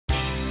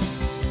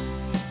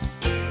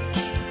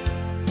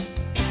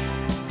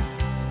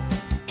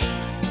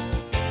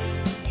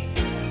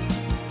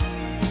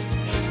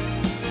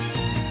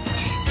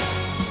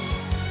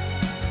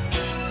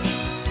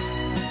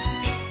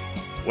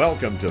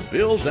Welcome to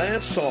Bill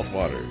Dance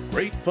Saltwater.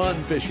 Great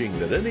fun fishing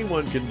that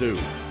anyone can do.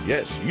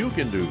 Yes, you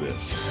can do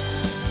this.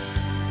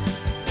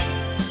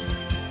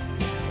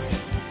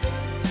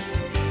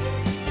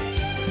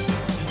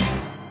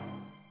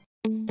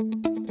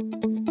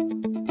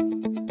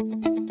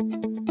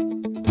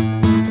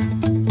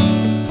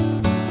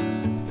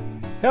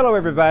 Hello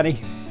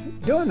everybody.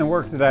 Doing the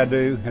work that I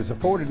do has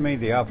afforded me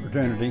the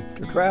opportunity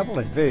to travel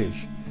and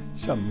fish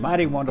some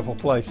mighty wonderful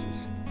places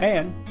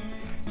and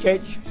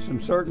catch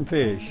some certain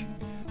fish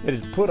that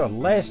has put a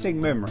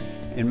lasting memory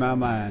in my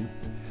mind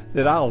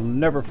that I'll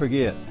never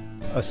forget,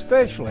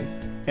 especially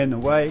in the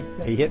way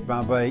they hit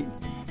my bait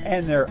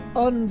and their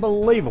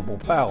unbelievable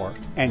power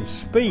and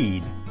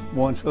speed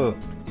once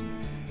hooked.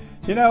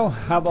 You know,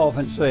 I've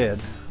often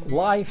said,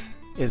 life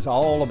is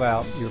all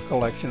about your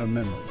collection of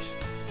memories.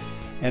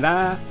 And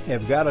I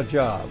have got a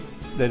job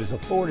that has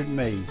afforded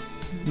me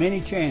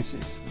many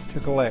chances to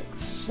collect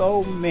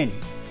so many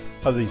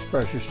of these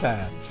precious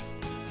times.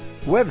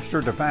 Webster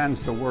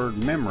defines the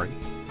word memory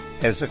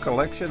as a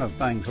collection of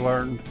things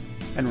learned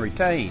and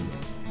retained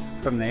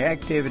from the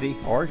activity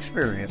or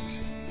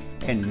experience,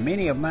 and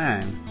many of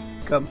mine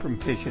come from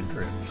fishing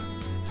trips.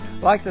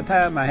 Like the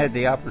time I had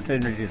the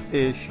opportunity to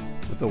fish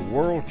with the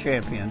world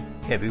champion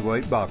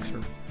heavyweight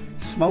boxer,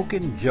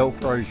 Smokin' Joe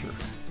Frazier.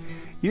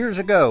 Years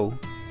ago,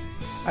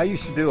 I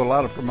used to do a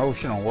lot of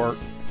promotional work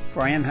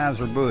for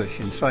Anheuser-Busch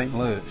in St.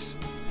 Louis,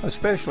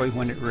 especially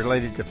when it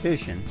related to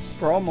fishing,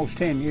 for almost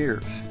 10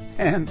 years.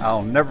 And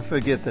I'll never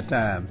forget the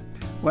time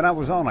when I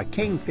was on a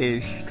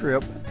kingfish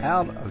trip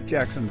out of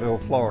Jacksonville,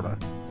 Florida,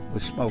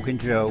 with Smokin'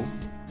 Joe,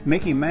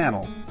 Mickey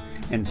Mantle,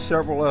 and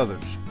several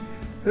others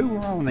who were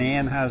on the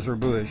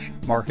Anheuser-Busch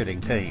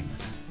marketing team.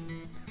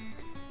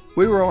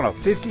 We were on a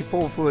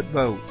 54-foot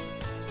boat,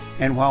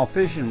 and while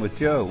fishing with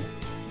Joe,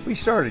 we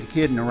started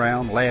kidding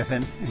around,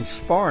 laughing, and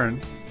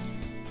sparring,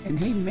 and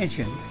he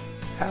mentioned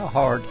how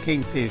hard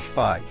kingfish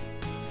fight.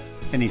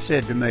 And he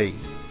said to me,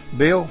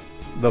 "Bill,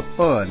 the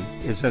fun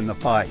is in the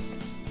fight.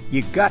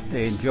 You got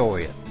to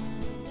enjoy it."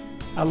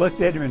 I looked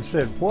at him and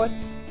said, "What?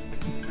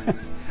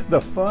 The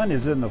fun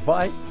is in the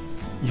fight?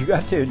 You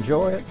got to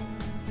enjoy it?"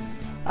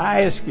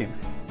 I asked him,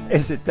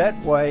 "Is it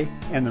that way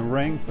in the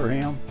ring for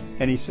him?"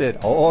 And he said,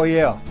 "Oh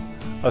yeah,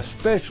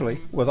 especially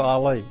with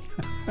Ali."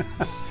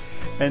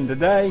 And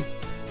today,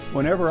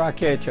 whenever I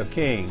catch a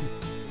king,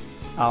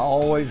 I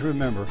always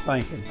remember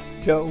thinking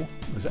Joe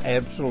was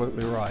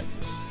absolutely right.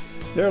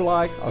 They're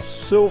like a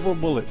silver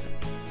bullet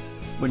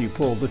when you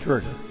pull the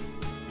trigger.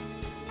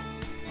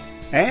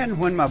 And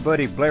when my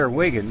buddy Blair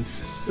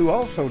Wiggins, who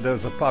also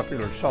does a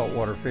popular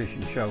saltwater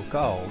fishing show,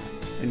 called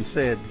and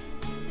said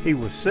he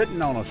was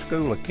sitting on a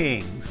school of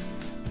kings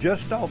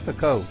just off the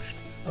coast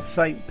of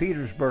St.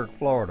 Petersburg,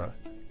 Florida,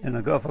 in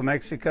the Gulf of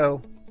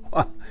Mexico,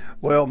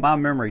 well, my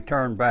memory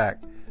turned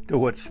back to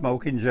what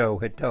Smokin' Joe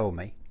had told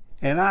me,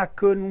 and I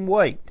couldn't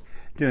wait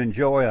to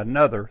enjoy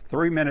another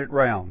 3-minute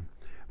round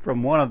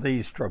from one of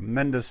these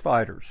tremendous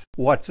fighters.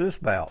 What's this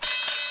about?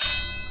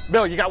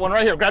 Bill, you got one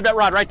right here. Grab that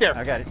rod right there.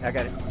 I got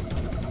it.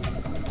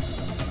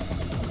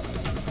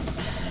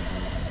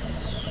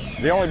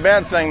 The only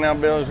bad thing now,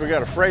 Bill, is we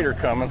got a freighter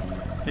coming.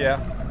 Yeah.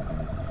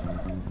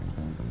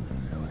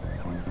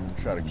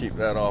 Try to keep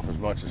that off as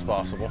much as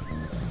possible.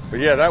 But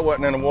yeah, that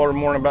wasn't in the water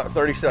more than about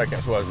 30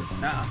 seconds, was it?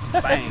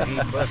 Nuh-uh. Bang, he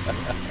busted.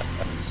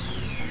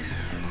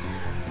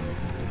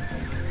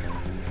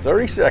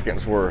 30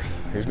 seconds worth.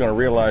 He's going to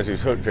realize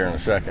he's hooked here in a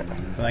second.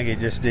 I think he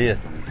just did.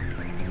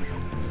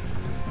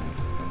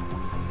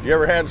 You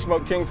ever had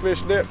smoked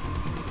kingfish dip?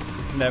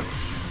 Never.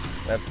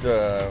 That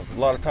a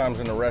lot of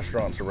times in the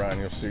restaurants around,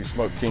 you'll see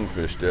smoked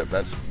kingfish dip.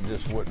 That's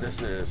just what this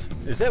is.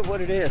 Is that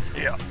what it is?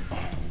 Yeah.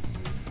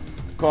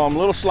 Call them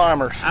little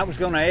slimers. I was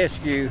going to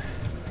ask you,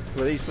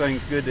 were these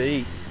things good to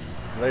eat?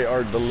 They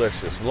are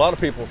delicious. A lot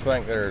of people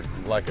think they're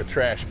like a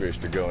trash fish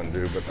to go and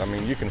do, but I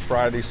mean, you can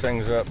fry these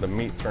things up. The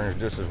meat turns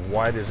just as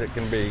white as it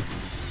can be.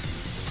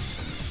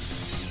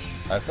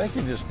 I think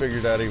he just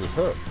figured out he was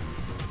hooked.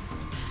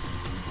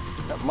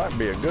 That might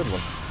be a good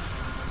one.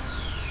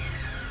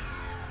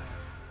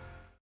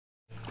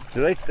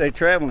 Do they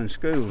travel in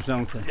schools,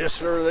 don't they? Yes,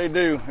 sir, they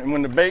do. And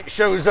when the bait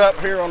shows up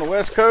here on the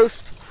West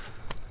Coast,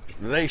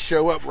 they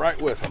show up right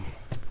with them.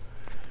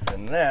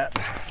 And that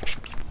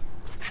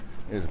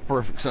is a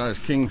perfect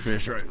sized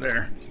kingfish right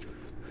there.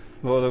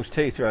 Boy, those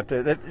teeth right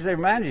there, they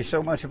remind you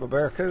so much of a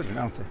barracuda,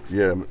 don't they?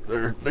 Yeah,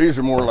 these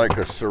are more like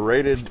a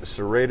serrated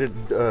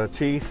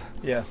teeth.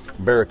 Yeah.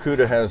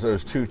 Barracuda has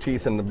those 2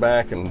 teeth in the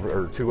back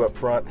or 2 up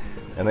front,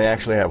 and they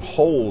actually have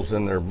holes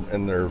in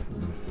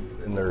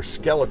their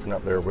skeleton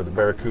up there where the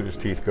barracuda's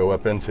teeth go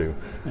up into.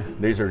 Yeah.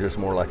 These are just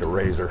more like a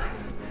razor,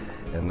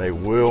 and they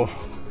will,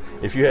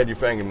 if you had your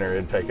finger in there,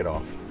 it'd take it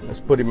off. Let's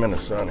put him in the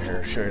sun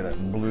here, show you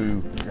that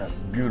blue, got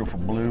beautiful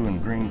blue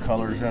and green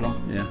colors in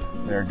them. Yeah.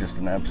 They're just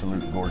an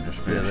absolute gorgeous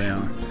fish. Yeah, they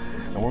are.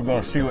 And we're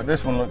going to see what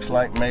this one looks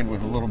like, made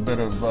with a little bit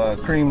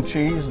of cream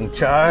cheese and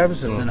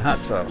chives and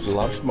hot sauce. A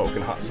lot of smoke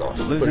and hot sauce.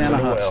 Louisiana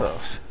hot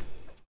sauce.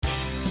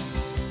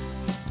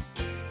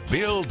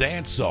 Bill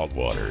Dance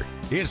Saltwater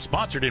is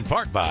sponsored in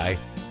part by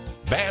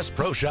Bass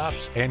Pro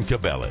Shops, and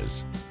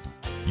Cabela's.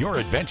 Your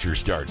adventure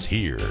starts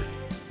here.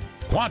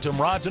 Quantum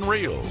Rods and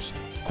Reels,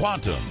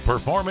 Quantum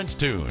Performance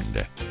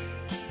Tuned.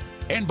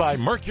 And by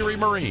Mercury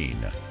Marine,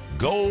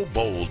 go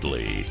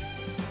boldly.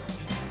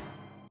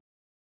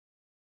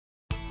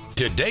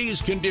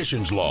 Today's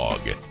Conditions Log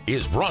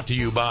is brought to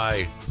you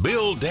by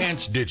Bill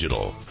Dance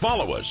Digital.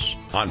 Follow us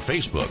on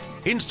Facebook,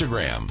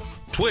 Instagram,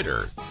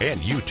 Twitter, and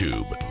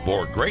YouTube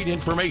for great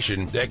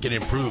information that can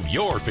improve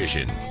your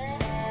fishing.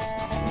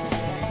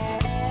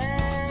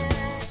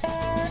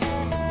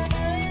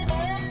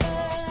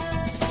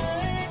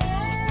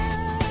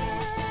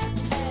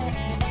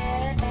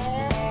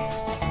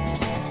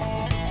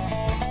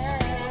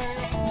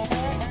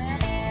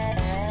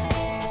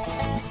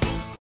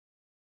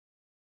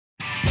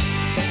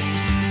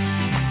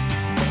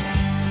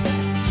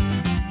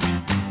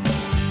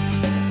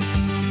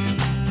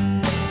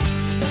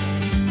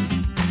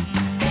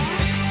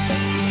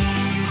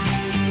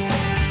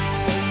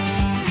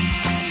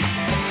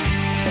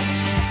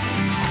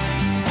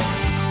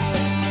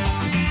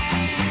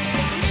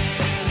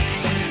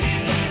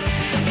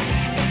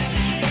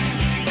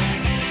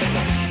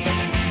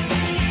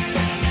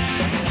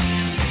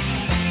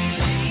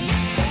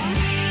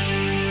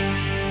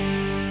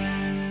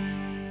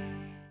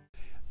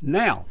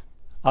 Now,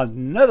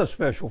 another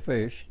special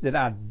fish that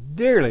I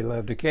dearly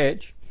love to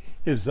catch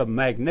is the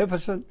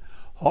magnificent,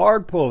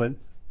 hard-pulling,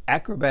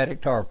 acrobatic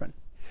tarpon.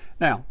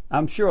 Now,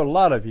 I'm sure a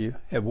lot of you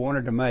have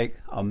wanted to make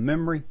a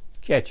memory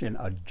catching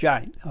a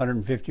giant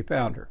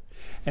 150-pounder,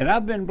 and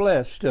I've been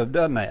blessed to have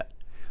done that.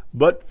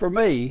 But for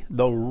me,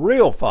 the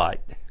real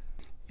fight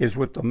is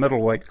with the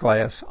middleweight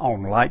class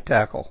on light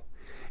tackle.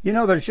 You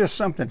know, there's just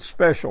something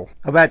special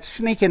about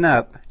sneaking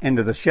up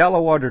into the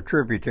shallow water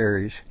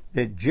tributaries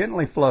that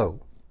gently flow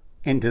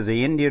into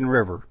the Indian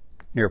River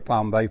near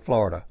Palm Bay,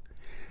 Florida.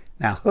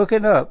 Now,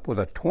 hooking up with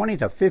a 20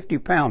 to 50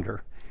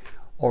 pounder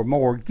or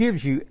more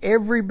gives you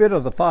every bit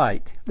of the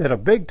fight that a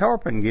big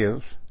tarpon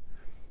gives,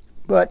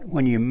 but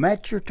when you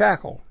match your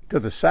tackle to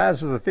the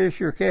size of the fish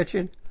you're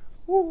catching,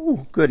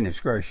 ooh, goodness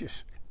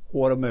gracious,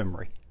 what a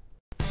memory.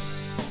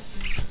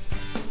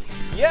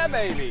 Yeah,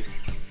 baby.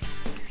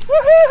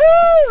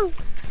 Woohoo!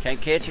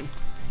 Can't catch him.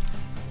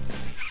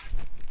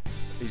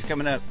 He's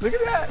coming up. Look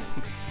at that.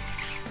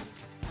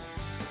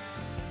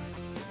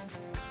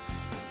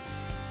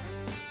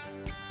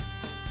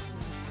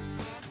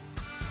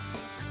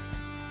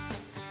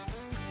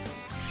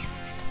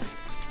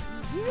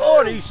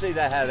 Oh, do you see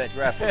that, how that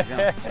rascal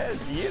jumped? That's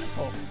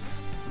beautiful.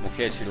 I'm gonna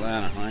catch your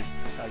line, honey.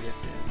 I guess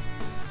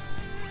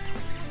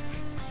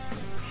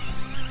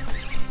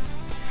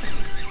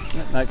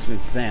That makes me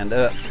stand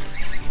up.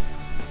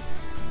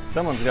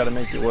 someone's got to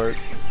make it work.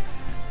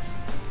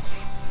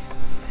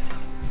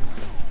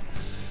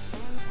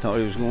 Thought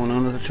he was going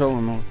under the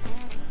trolling motor.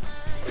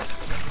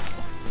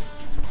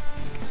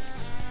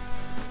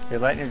 Hey,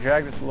 lighten your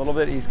drag just a little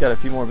bit. He's got a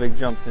few more big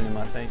jumps in him,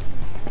 I think.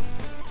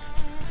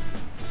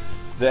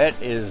 That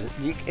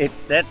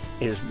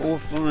is more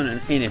fun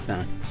than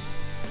anything.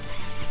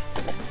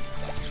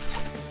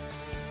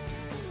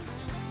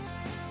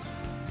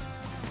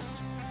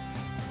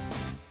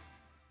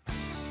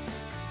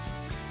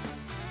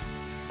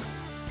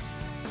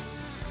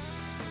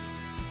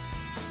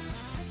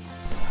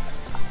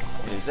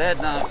 Is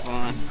that not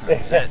fun? Or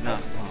is that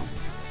not fun?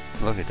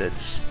 Look at that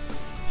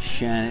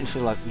shiny. It's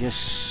like just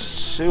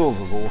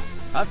silver, boy.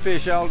 I'd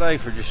fish all day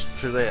for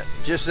that.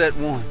 Just that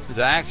one.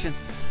 The action,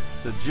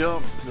 the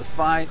jump, the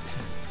fight.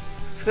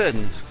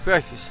 Goodness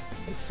gracious.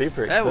 It's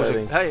super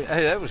exciting.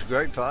 That was a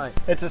great fight.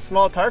 It's a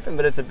small tarpon,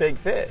 but it's a big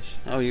fish.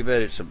 Oh, you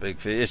bet it's a big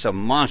fish. It's a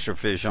monster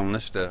fish on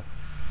this stuff.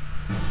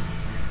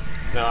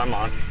 No, I'm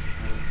on.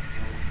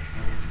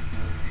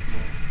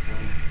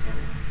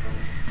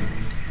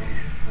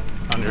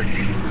 Under.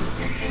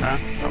 Huh?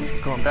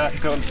 Oh, going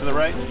back, going to the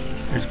right.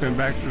 It's going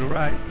back to the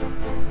right.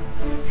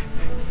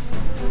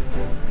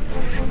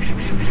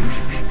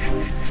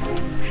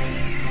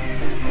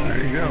 There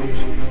he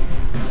goes.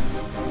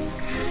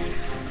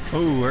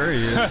 Oh, there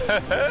he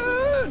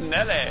is.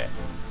 Nelly.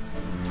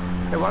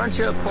 Hey, why don't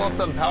you pull up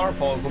them power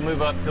poles? We'll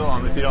move up to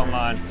him if you don't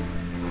mind.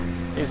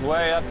 He's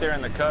way up there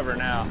in the cover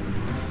now.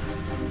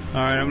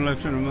 All right, I'm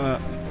lifting him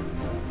up.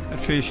 That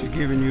fish is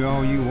giving you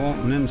all you want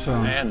and then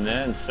some. And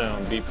then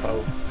some,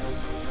 B-Pope.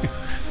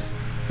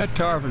 That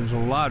tarpon's a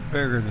lot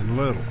bigger than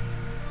little.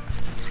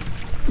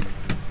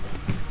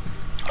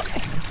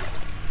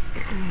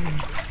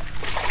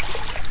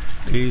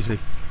 Easy.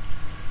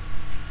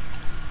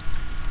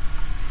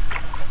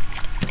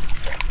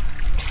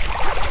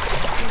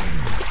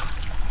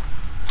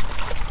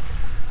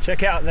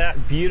 Check out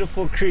that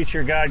beautiful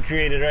creature God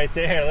created right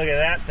there. Look at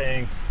that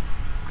thing.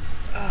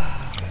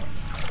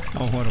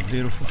 Oh, what a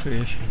beautiful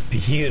fish.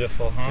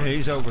 Beautiful, huh? Yeah,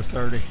 he's over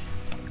 30.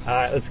 All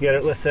right, let's get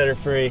it. Let's set her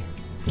free.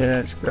 Yeah,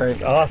 that's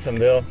great. Awesome,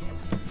 Bill.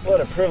 What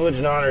a privilege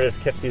and honor to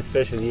catch these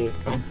fish with you.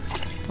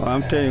 Well,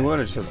 I'm telling you what,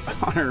 it's an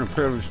honor and a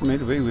privilege for me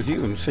to be with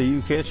you and see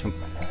you catch them.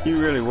 You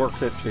really work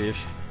that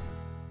fish.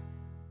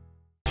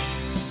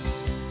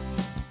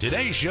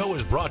 Today's show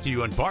is brought to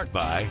you in part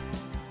by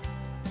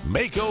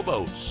Mako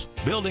Boats,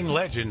 building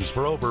legends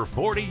for over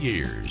 40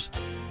 years.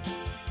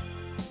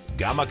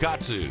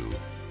 Gamakatsu,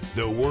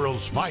 the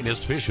world's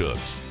finest fish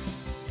hooks.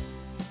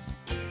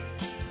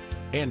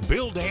 And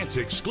Bill Dance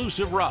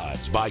exclusive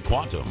rods by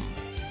Quantum.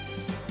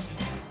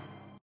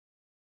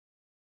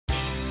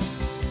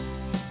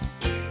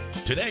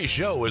 Today's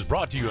show is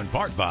brought to you in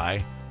part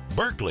by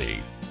Berkeley,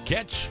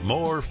 catch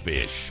more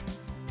fish.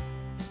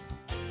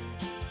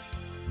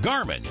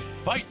 Garmin,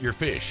 fight your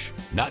fish,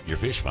 not your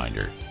fish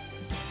finder.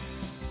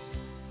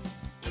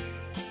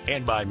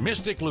 And by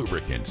Mystic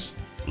Lubricants,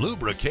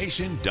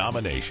 lubrication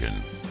domination.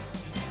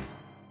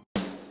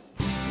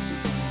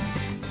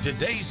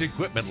 Today's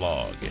equipment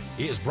log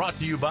is brought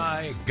to you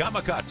by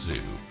Gamakatsu,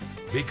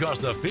 because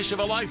the fish of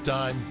a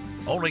lifetime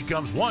only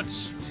comes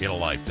once in a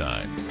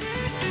lifetime.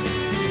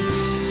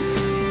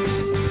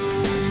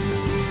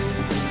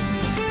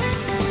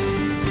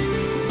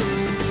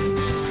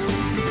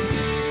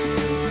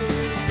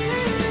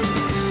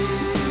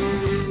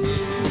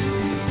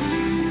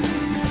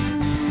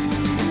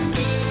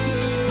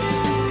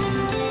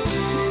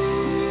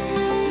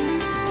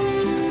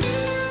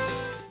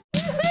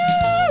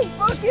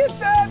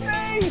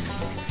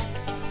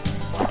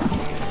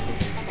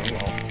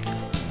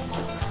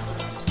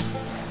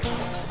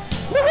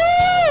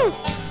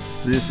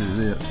 This is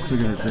it. Look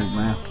at that big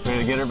mouth. Ready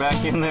to get her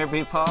back in there,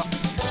 P-Paw?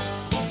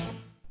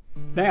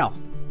 Now,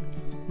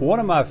 one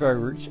of my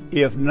favorites,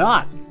 if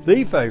not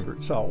the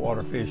favorite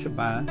saltwater fish of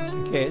mine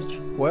to catch,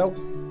 well,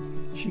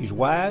 she's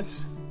wise,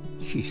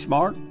 she's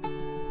smart,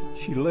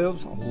 she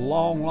lives a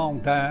long,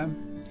 long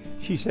time.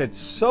 She's had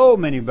so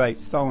many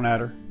baits thrown at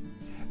her,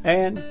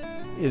 and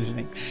is an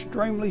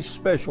extremely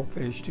special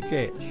fish to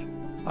catch.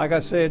 Like I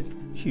said,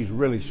 she's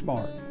really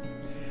smart.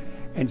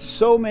 And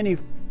so many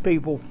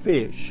people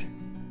fish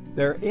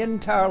their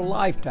entire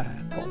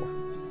lifetime for her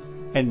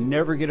and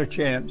never get a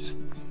chance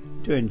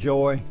to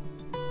enjoy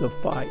the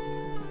fight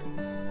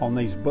on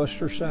these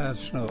buster-sized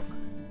snook.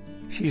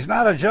 She's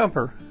not a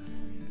jumper,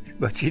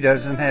 but she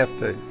doesn't have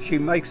to. She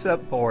makes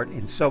up for it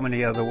in so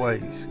many other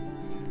ways.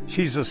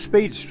 She's a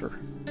speedster,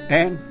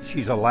 and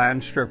she's a line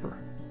stripper.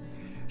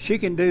 She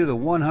can do the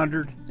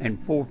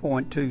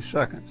 104.2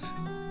 seconds.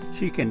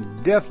 She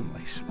can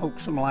definitely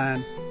smoke some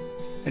line,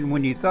 and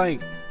when you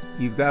think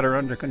you've got her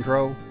under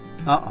control,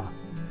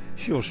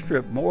 she'll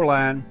strip more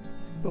line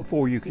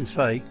before you can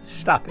say,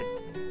 stop it.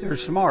 They're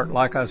smart,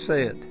 like I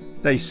said.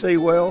 They see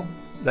well,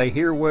 they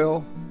hear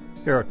well.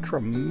 They're a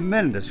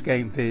tremendous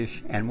game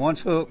fish, and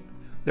once hooked,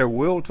 their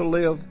will to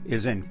live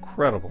is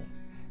incredible.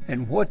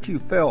 And what you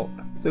felt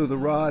through the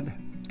rod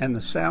and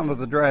the sound of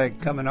the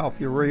drag coming off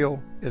your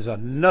reel is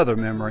another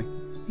memory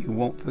you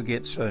won't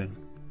forget soon.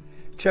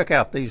 Check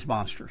out these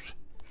monsters.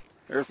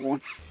 There's one.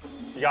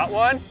 You got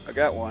one? I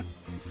got one.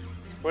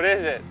 What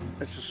is it?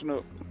 It's a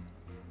snook.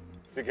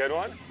 Is it a good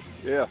one?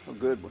 Yeah, a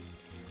good one.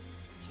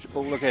 Oh,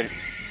 look at it.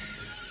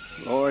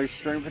 Oh, he's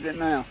stripping it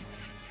now.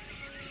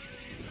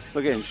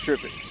 Look at him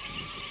strip it.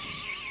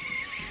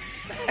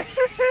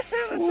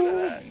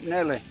 Ooh,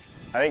 Nelly.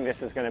 I think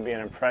this is going to be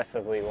an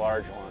impressively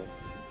large one.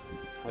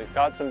 We've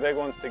got some big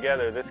ones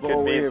together. This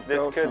could be.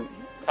 This could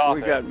top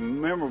it. We got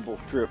memorable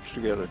trips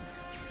together.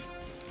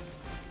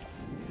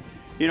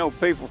 You know,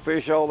 people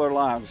fish all their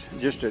lives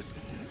just to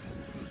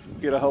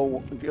get a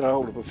hold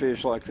of a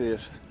fish like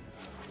this.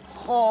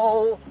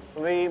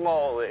 Holy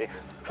moly!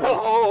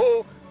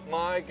 Oh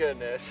my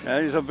goodness!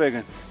 That is a big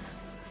one.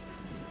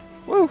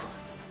 Woo!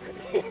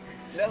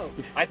 No,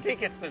 I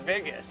think it's the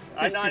biggest.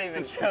 I'm not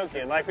even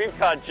joking. Like, we've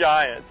caught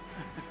giants.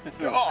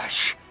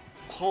 Gosh!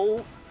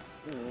 Oh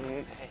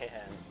man!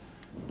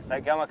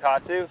 That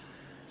Gamakatsu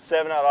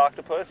 7-aught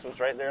octopus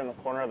was right there in the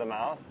corner of the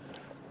mouth.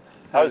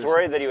 I was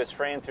worried that he was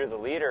fraying through the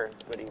leader,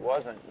 but he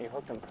wasn't. You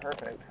hooked him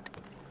perfect.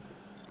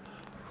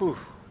 Whew.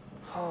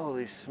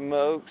 Holy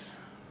smokes.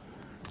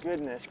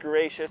 Goodness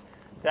gracious.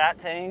 That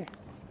thing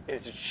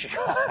is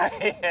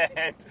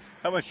giant.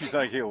 How much do you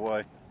think he'll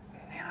weigh?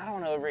 Man, I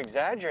don't over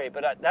exaggerate,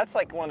 but that's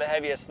like one of the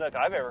heaviest snook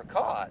I've ever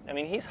caught. I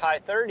mean, he's high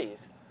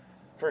 30s,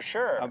 for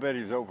sure. I bet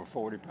he's over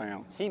 40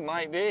 pounds. He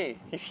might be.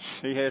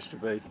 He has to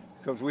be,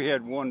 because we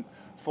had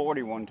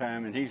 140 one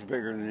time, and he's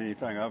bigger than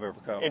anything I've ever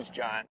caught. It's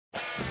giant.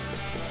 All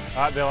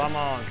right, Bill, I'm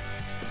on.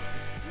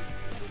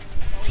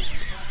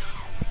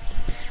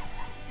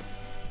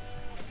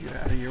 Get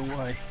out of your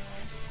way.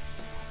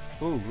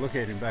 Ooh, look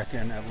at him back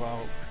in that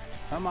log.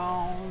 Come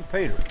on,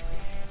 Peter.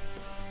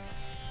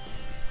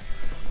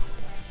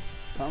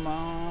 Come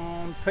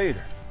on,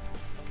 Peter.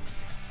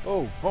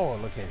 Oh, boy,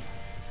 look at him.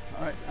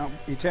 All right,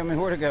 you tell me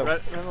where to go.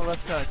 Right on the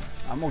left side.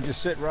 I'm going to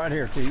just sit right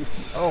here to you.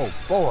 Oh,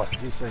 boy,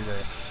 did you see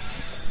that?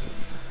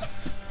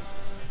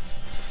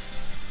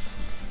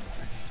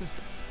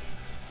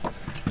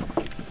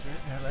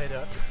 Now laid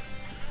up.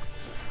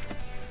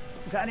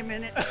 Got him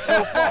in it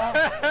so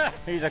far.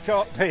 He's a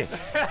caught fish.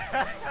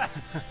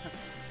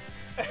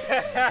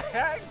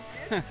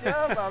 Good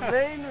job, my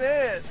main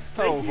man.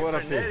 Oh, what a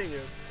fish.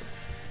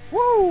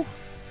 Woo!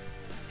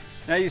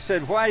 Now you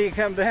said, why do you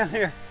come down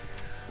here?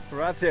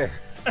 Right there.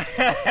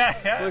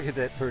 Look at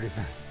that pretty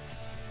thing.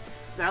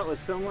 That was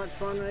so much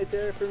fun right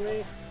there for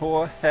me.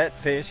 Boy, that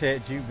fish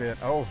had you bit.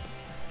 Oh,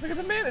 Look at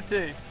the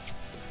manatee.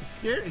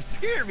 He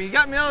scared me. He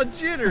got me all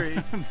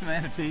jittery. the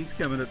manatee's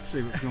coming up to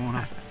see what's going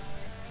on.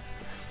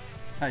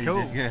 Oh, you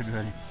Cool. did good,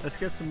 buddy. Let's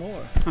get some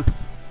more.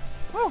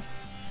 Woo.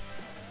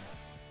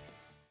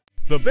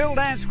 The Bill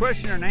Dance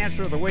Question and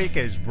Answer of the Week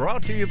is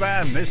brought to you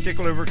by Mystic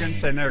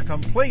Lubricants and their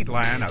complete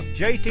line of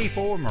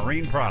JT4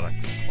 marine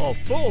products. A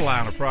full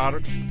line of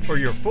products for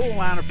your full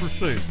line of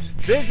pursuits.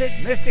 Visit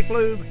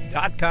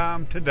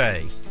mysticlube.com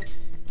today.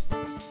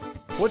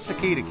 What's the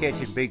key to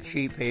catching big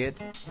sheephead?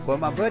 Well,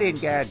 my buddy and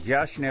guide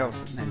Josh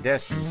Nelson in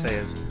Destin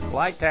says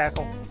light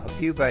tackle, a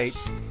few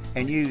baits,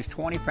 and use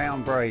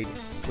 20-pound braid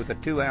with a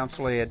 2-ounce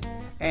lead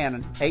and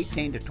an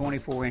 18 to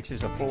 24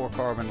 inches of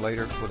fluorocarbon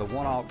leader with a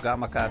 1/0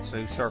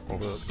 gamakatsu circle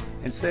hook,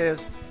 and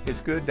says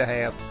it's good to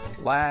have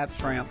live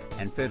shrimp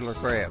and fiddler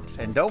crabs.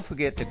 And don't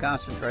forget to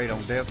concentrate on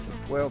depths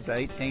of 12 to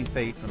 18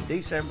 feet from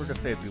December to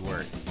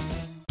February.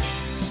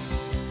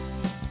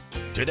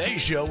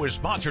 Today's show is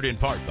sponsored in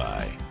part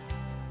by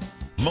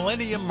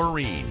Millennium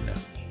Marine,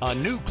 a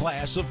new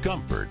class of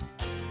comfort,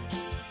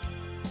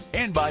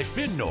 and by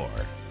Finnor,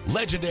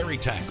 legendary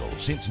tackle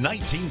since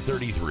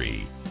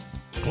 1933.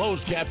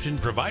 Closed caption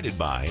provided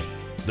by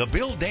The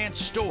Bill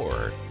Dance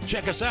Store.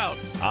 Check us out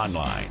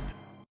online.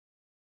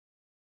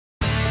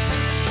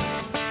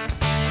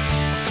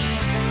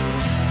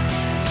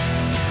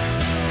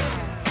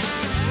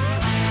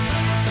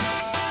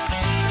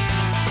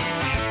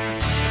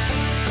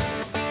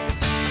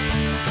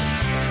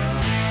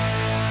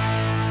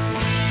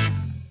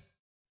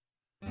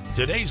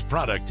 Today's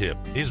product tip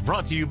is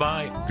brought to you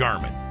by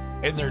Garmin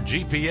and their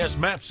GPS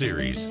map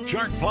series,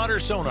 chart plotter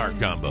sonar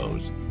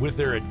combos with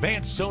their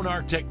advanced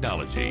sonar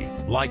technology,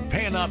 like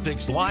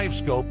Panoptic's Live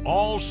Scope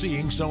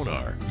all-seeing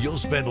sonar. You'll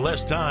spend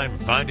less time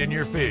finding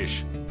your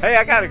fish. Hey,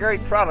 I got a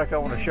great product I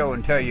want to show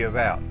and tell you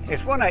about.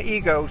 It's one of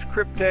Ego's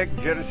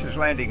Cryptech Genesis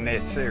Landing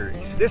Net series.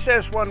 This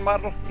S1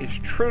 model is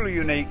truly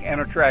unique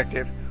and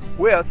attractive,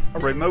 with a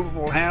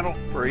removable handle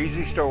for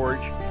easy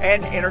storage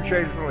and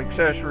interchangeable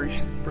accessories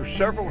for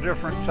several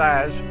different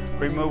size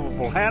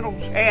removable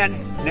handles and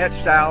net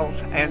styles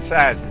and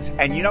sizes.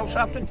 And you know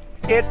something?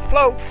 It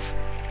floats.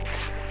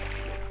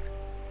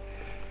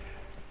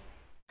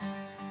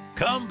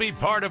 Come be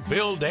part of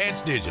Bill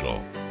Dance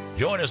Digital.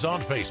 Join us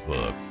on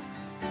Facebook,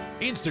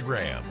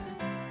 Instagram,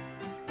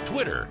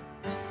 Twitter,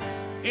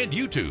 and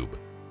YouTube.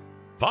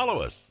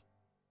 Follow us.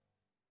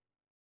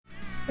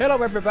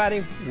 Hello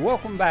everybody,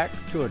 welcome back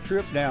to a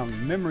trip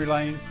down memory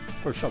lane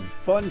for some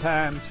fun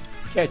times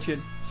catching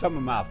some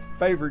of my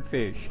favorite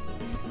fish.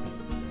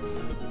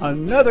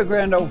 Another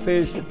grand old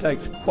fish that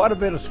takes quite a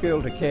bit of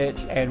skill to catch,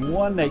 and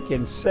one that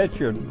can set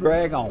your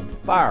drag on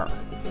fire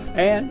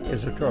and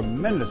is a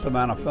tremendous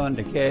amount of fun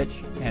to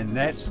catch, and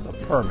that's the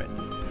permit.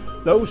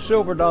 Those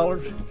silver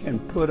dollars can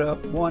put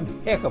up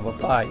one heck of a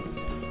fight,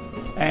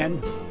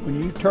 and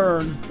when you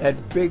turn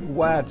that big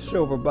wide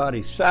silver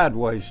body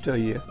sideways to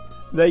you,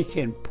 they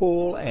can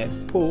pull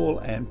and pull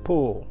and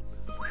pull.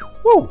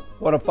 Woo!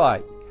 What a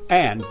fight.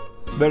 And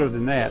better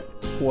than that,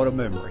 what a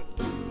memory.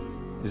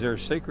 Is there a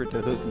secret to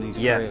hooking these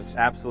crabs? Yes,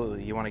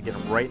 absolutely. You want to get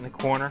them right in the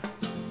corner,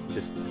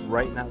 just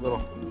right in that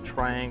little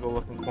triangle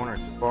looking corner, as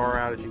far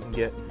out as you can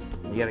get.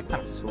 You got to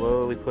kind of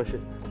slowly push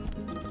it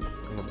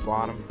from the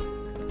bottom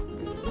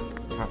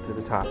up to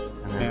the top.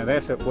 And then, Now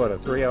that's at what, a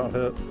 3/0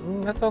 hook?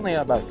 That's only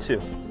about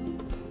 2.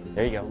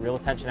 There you go, real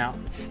attention out.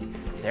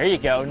 There you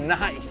go,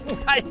 nice,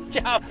 nice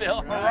job, Bill,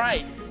 all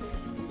right.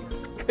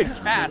 Good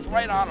cast,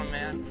 right on him,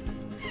 man.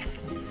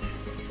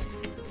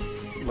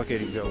 Look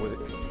at him go with it.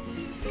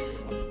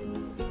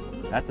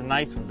 That's a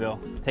nice one, Bill.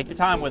 Take your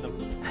time with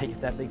him. They get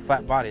that big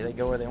flat body, they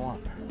go where they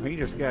want. He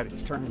just got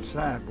his turned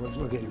sideways.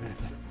 Look at him at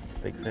that.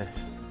 Big fish.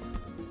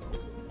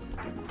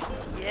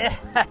 Yeah.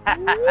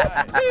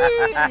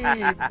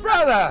 Hey,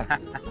 brother!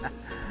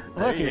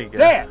 Look There you at go.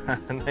 that!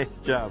 Nice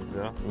job,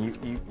 Bill.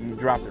 You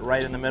dropped it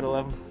right in the middle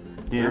of them.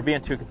 You were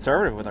being too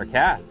conservative with our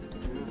cast.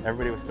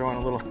 Everybody was throwing a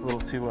little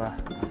too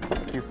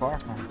far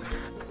from him.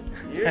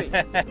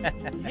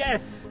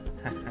 Yes!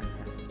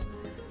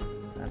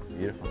 That's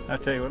beautiful. I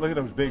tell you what, look at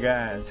those big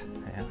eyes.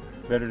 Yeah.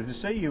 Better to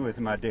see you with,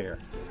 my dear.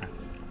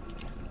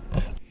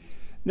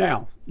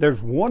 Now,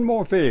 there's one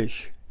more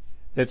fish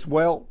that's,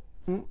 well,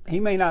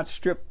 he may not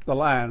strip the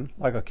line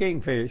like a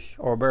kingfish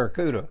or a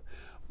barracuda,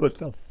 but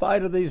the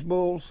fight of these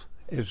bulls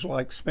is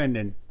like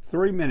spending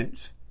 3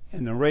 minutes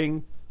in the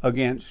ring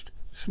against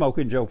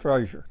Smoking Joe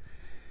Frazier.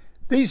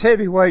 These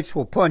heavyweights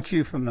will punch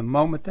you from the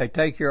moment they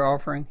take your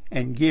offering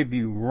and give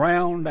you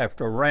round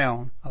after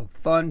round of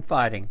fun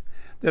fighting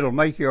that'll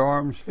make your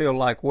arms feel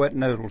like wet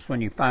noodles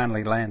when you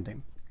finally land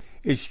him.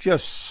 It's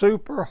just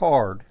super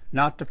hard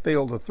not to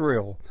feel the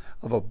thrill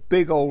of a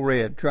big old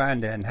red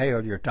trying to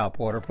inhale your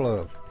topwater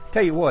plug.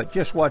 Tell you what,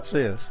 just watch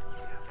this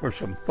for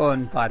some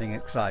fun fighting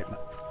excitement.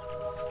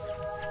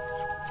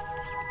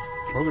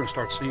 We're going to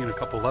start seeing a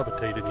couple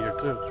levitate in here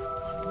too.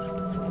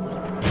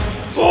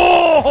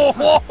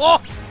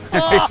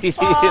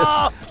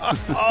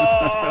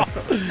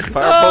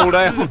 Power pull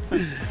down.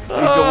 He's going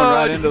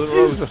right into the Did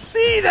you Rosa.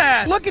 see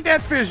that? Look at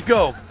that fish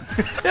go.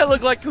 That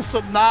looked like a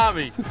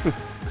tsunami.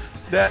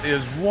 That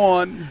is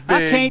one big...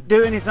 I can't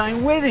do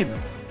anything with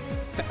him.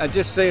 I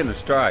just seeing the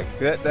strike.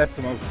 That's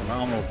the most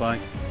phenomenal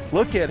thing.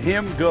 Look at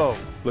him go.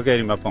 Look at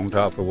him up on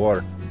top of the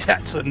water.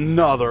 That's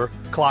another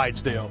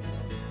Clydesdale.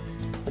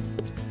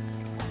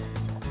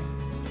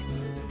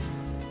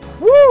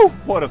 Woo!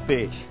 What a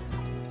fish.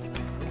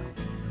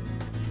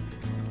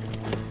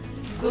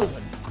 Good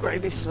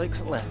gravy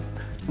sakes alive.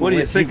 What do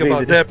you think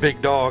about that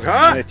big dog,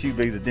 huh? Let you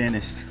be the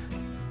dentist.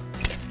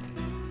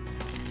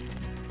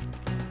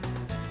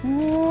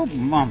 Oh,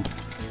 mama.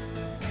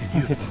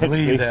 Can you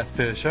believe that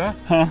fish, huh?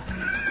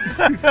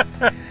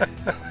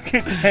 Look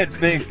at that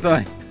big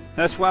thing.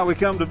 That's why we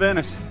come to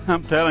Venice,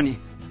 I'm telling you.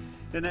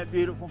 Isn't that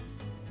beautiful?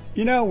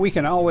 You know, we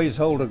can always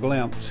hold a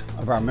glimpse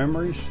of our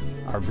memories,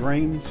 our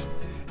dreams,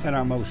 and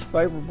our most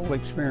favorable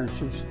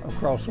experiences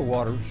across the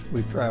waters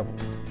we've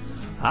traveled.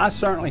 I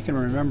certainly can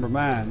remember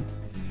mine,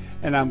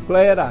 and I'm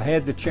glad I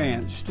had the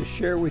chance to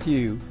share with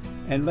you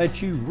and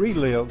let you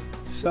relive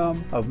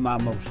some of my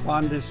most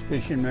fondest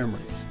fishing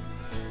memories.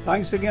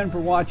 Thanks again for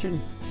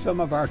watching some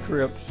of our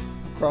trips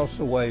across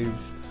the waves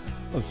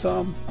of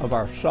some of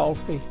our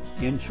salty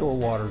inshore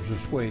waters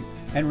this week.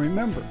 And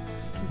remember,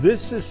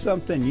 this is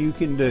something you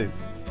can do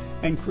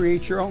and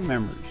create your own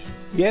memories.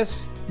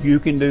 Yes, you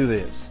can do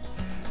this.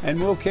 And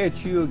we'll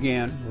catch you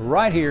again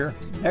right here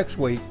next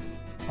week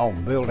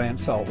on Bill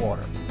Dance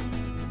Saltwater.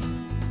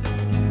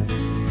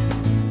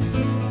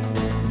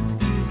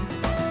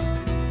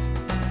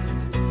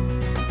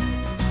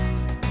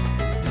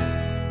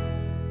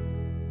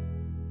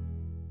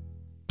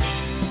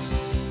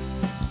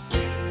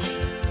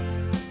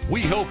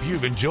 We hope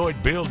you've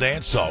enjoyed Bill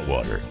Dance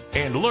Saltwater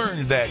and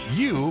learned that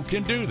you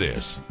can do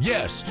this.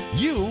 Yes,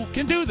 you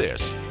can do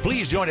this.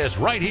 Please join us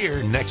right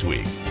here next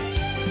week.